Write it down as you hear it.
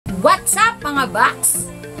What's up mga box?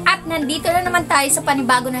 At nandito na naman tayo sa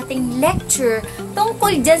panibago nating lecture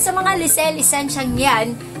tungkol dyan sa mga lisensyang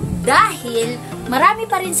yan dahil marami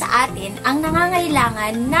pa rin sa atin ang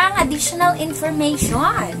nangangailangan ng additional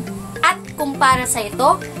information. At kung para sa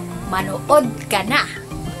ito, manood ka na!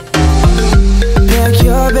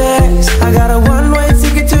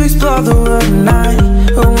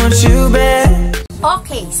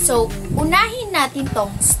 Okay, so unahin natin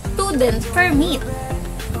tong student permit.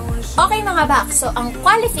 Okay mga box, so ang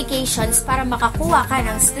qualifications para makakuha ka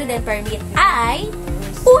ng student permit ay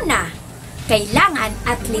una, kailangan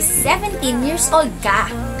at least 17 years old ka.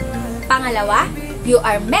 Pangalawa, you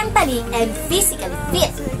are mentally and physically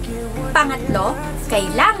fit. Pangatlo,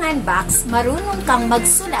 kailangan box marunong kang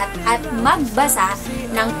magsulat at magbasa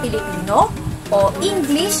ng Pilipino o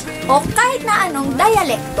English o kahit na anong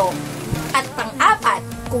dialekto. At pang-apat,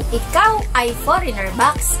 kung ikaw ay foreigner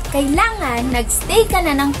box, kailangan nagstay ka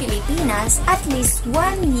na ng Pilipinas at least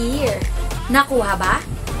 1 year. Nakuha ba?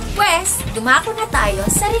 Pwes, dumako na tayo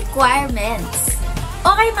sa requirements.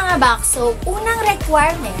 Okay mga box, so unang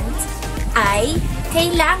requirement ay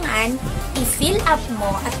kailangan i-fill up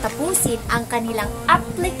mo at tapusin ang kanilang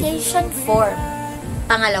application form.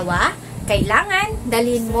 Pangalawa, kailangan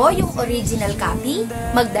dalhin mo yung original copy,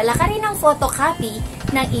 magdala ka rin ng photocopy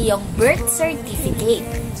ng iyong birth certificate.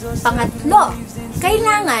 Pangatlo,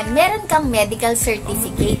 kailangan meron kang medical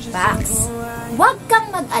certificate box. Huwag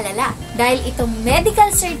kang mag-alala dahil itong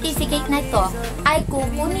medical certificate na ito ay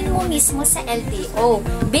kukunin mo mismo sa LTO.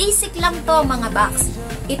 Basic lang to mga box.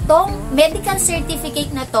 Itong medical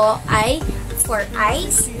certificate na to ay for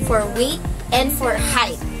eyes, for weight, and for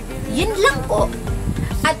height. Yun lang po.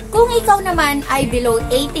 At kung ikaw naman ay below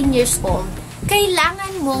 18 years old,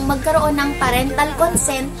 kailangan mong magkaroon ng parental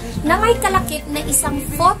consent na may kalakip na isang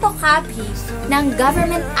photocopy ng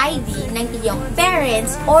government ID ng iyong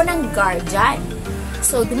parents o ng guardian.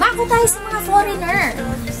 So, dumako tayo sa mga foreigner.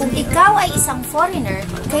 Kung ikaw ay isang foreigner,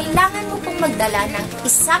 kailangan mo pong magdala ng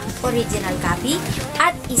isang original copy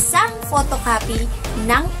at isang photocopy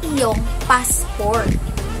ng iyong passport.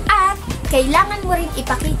 At kailangan mo rin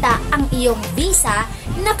ipakita ang iyong visa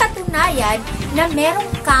na katunayan na meron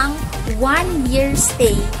kang 1 year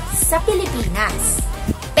stay sa Pilipinas.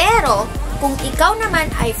 Pero, kung ikaw naman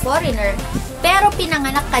ay foreigner, pero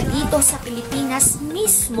pinanganak ka dito sa Pilipinas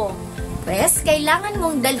mismo, pues, kailangan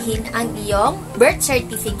mong dalhin ang iyong birth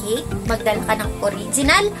certificate, magdala ka ng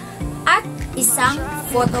original, at isang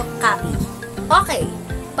photocopy. Okay,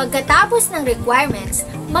 pagkatapos ng requirements,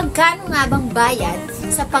 magkano nga bang bayad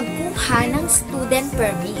sa pagkuha ng student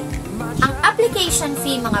permit? Ang application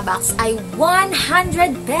fee mga box ay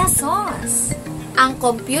 100 pesos. Ang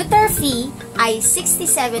computer fee ay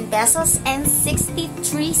 67 pesos and 63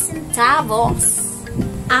 centavos.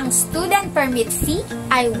 Ang student permit fee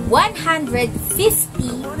ay 150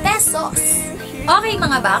 pesos. Okay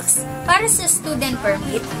mga box, para sa student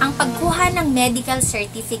permit, ang pagkuha ng medical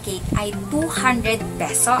certificate ay 200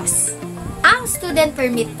 pesos. Ang student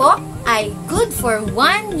permit po ay good for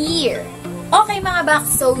 1 year. Okay mga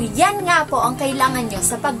box, so yan nga po ang kailangan nyo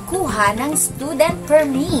sa pagkuha ng student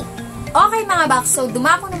permit. Okay mga box, so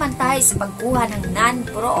dumako naman tayo sa pagkuha ng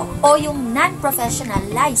non-pro o yung non-professional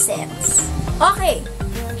license. Okay,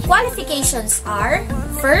 qualifications are,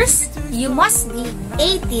 first, you must be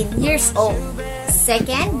 18 years old.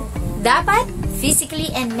 Second, dapat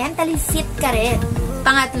physically and mentally fit ka rin.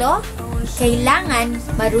 Pangatlo, kailangan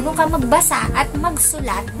marunong ka magbasa at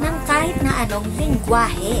magsulat ng kahit na anong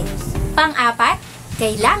lingwahe. Pang-apat,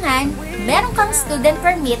 kailangan meron kang student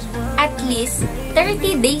permit at least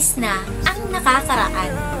 30 days na ang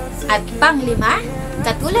nakakaraan. At pang-lima,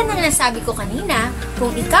 katulad ng nasabi ko kanina,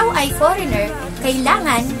 kung ikaw ay foreigner,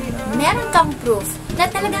 kailangan meron kang proof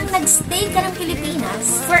na talagang nagstay ka ng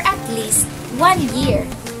Pilipinas for at least 1 year.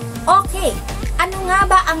 Okay, ano nga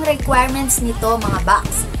ba ang requirements nito mga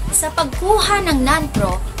box? Sa pagkuha ng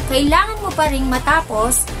non-pro, kailangan mo pa ring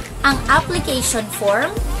matapos ang application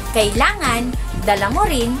form. Kailangan dala mo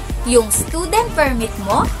rin yung student permit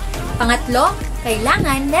mo. Pangatlo,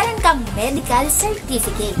 kailangan meron kang medical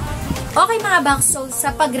certificate. Okay mga box, so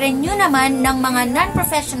sa pag-renew naman ng mga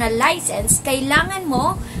non-professional license, kailangan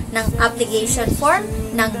mo ng application form,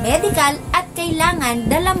 ng medical, at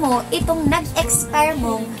kailangan dala mo itong nag-expire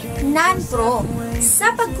mong non-pro.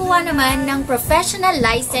 Sa pagkuha naman ng professional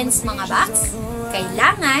license mga box,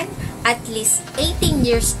 kailangan at least 18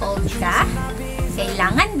 years old ka.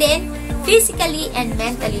 Kailangan din physically and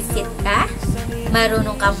mentally fit ka,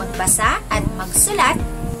 marunong kang magbasa at magsulat.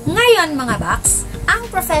 Ngayon mga box, ang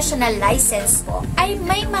professional license po ay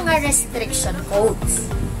may mga restriction codes.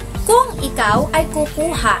 Kung ikaw ay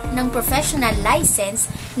kukuha ng professional license,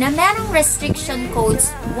 na merong restriction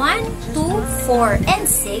codes 1, 2, 4, and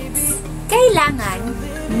 6, kailangan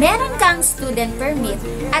meron kang student permit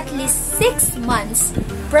at least 6 months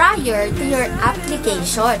prior to your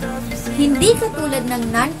application. Hindi katulad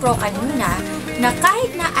ng non-pro kanina na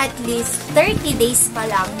kahit na at least 30 days pa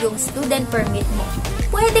lang yung student permit mo,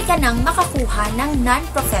 pwede ka nang makakuha ng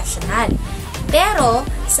non-professional. Pero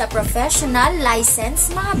sa professional license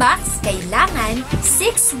mga box, kailangan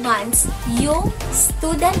 6 months yung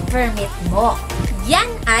student permit mo. Yan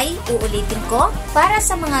ay uulitin ko para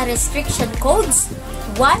sa mga restriction codes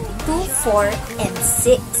 1, 2, 4, and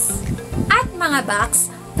 6. At mga box,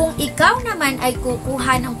 kung ikaw naman ay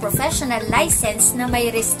kukuha ng professional license na may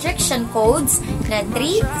restriction codes na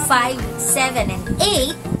 3, 5, 7, and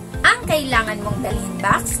 8, ang kailangan mong dalhin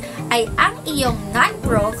box ay ang iyong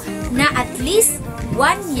non-pro na at least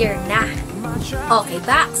 1 year na. Okay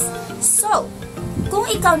box? So, kung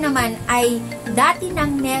ikaw naman ay dati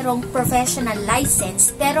nang merong professional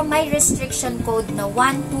license pero may restriction code na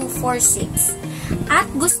 1, 2, 4, 6 at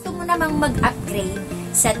gusto mo namang mag-upgrade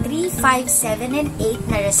sa 3, 5, 7, and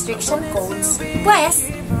 8 na restriction codes,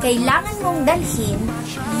 pues, kailangan mong dalhin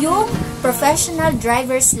yung professional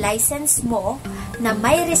driver's license mo na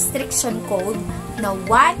may restriction code na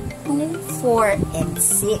 1, 2, 4, and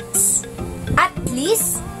 6. At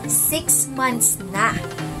least 6 months na.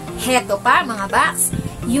 Heto pa mga box,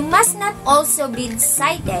 you must not also be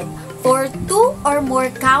cited for 2 or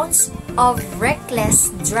more counts of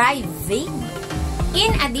reckless driving.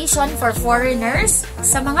 In addition, for foreigners,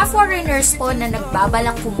 sa mga foreigners po na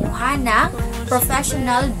nagbabalak kumuha ng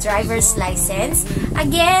professional driver's license,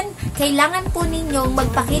 again, kailangan po ninyong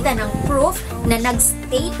magpakita ng proof na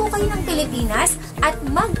nag-stay po kayo ng Pilipinas at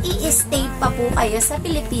mag-i-stay pa po kayo sa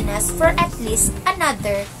Pilipinas for at least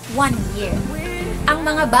another 1 year. Ang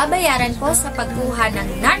mga babayaran po sa pagkuha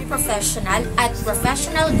ng non-professional at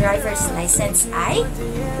professional driver's license ay: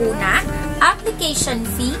 una, application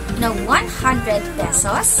fee na 100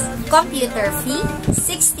 pesos, computer fee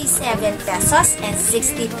 67 pesos and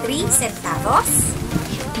 63 centavos,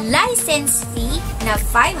 license fee na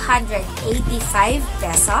 585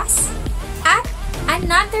 pesos, at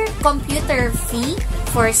another computer fee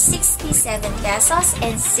for 67 pesos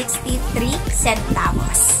and 63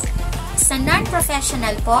 centavos. Sa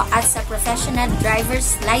non-professional po at sa professional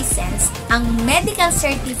driver's license, ang medical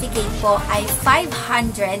certificate po ay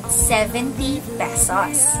 570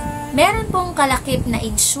 pesos. Meron pong kalakip na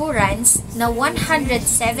insurance na 170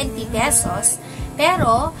 pesos,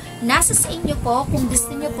 pero nasa sa inyo po kung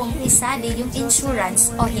gusto nyo pong isali yung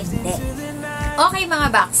insurance o hindi. Okay mga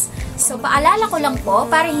box, so paalala ko lang po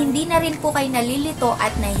para hindi na rin po kayo nalilito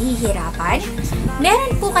at nahihirapan.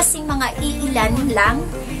 Meron po kasing mga iilan lang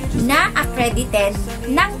na accredited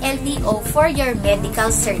ng LTO for your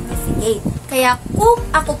medical certificate. Kaya kung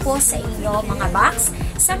ako po sa inyo mga box,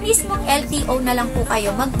 sa mismong LTO na lang po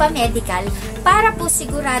kayo magpa-medical para po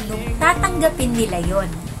siguradong tatanggapin nila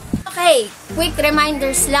yon. Okay, quick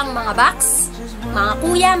reminders lang mga box, mga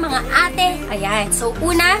kuya, mga ate. Ayan, so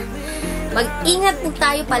una, mag-ingat po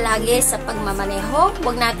tayo palagi sa pagmamaneho.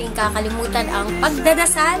 Huwag nating kakalimutan ang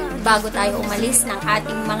pagdadasal bago tayo umalis ng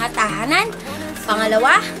ating mga tahanan.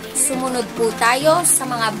 Pangalawa, sumunod po tayo sa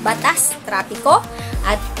mga batas trapiko.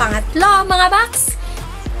 At pangatlo, mga box,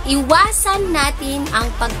 iwasan natin ang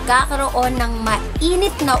pagkakaroon ng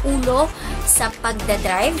mainit na ulo sa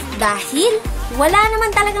pagdadrive dahil wala naman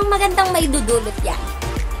talagang magandang maidudulot yan.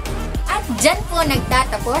 At dyan po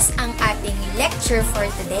nagtatapos ang ating lecture for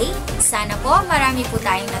today. Sana po marami po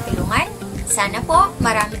tayong natulungan. Sana po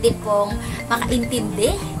marami din pong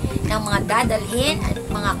makaintindi ng mga dadalhin at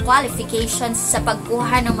mga qualifications sa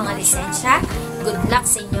pagkuha ng mga lisensya. Good luck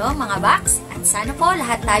sa inyo mga box at sana po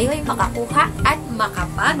lahat tayo ay makakuha at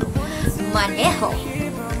makapag-maneho.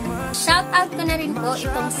 Shoutout ko na rin po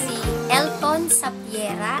itong si Elton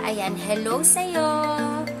Sapiera. Ayan, hello sa'yo!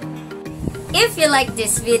 If you like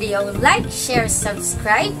this video, like, share,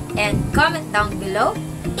 subscribe, and comment down below.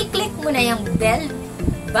 I-click mo na yung bell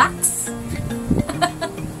box.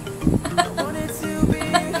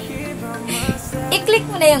 I-click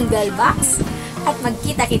mo na yung bell box at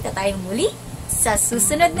magkita-kita tayo muli sa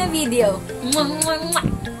susunod na video.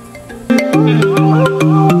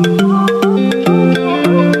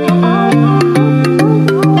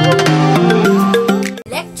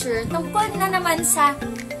 Lecture tungkol na naman sa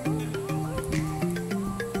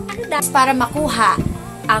para makuha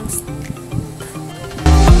ang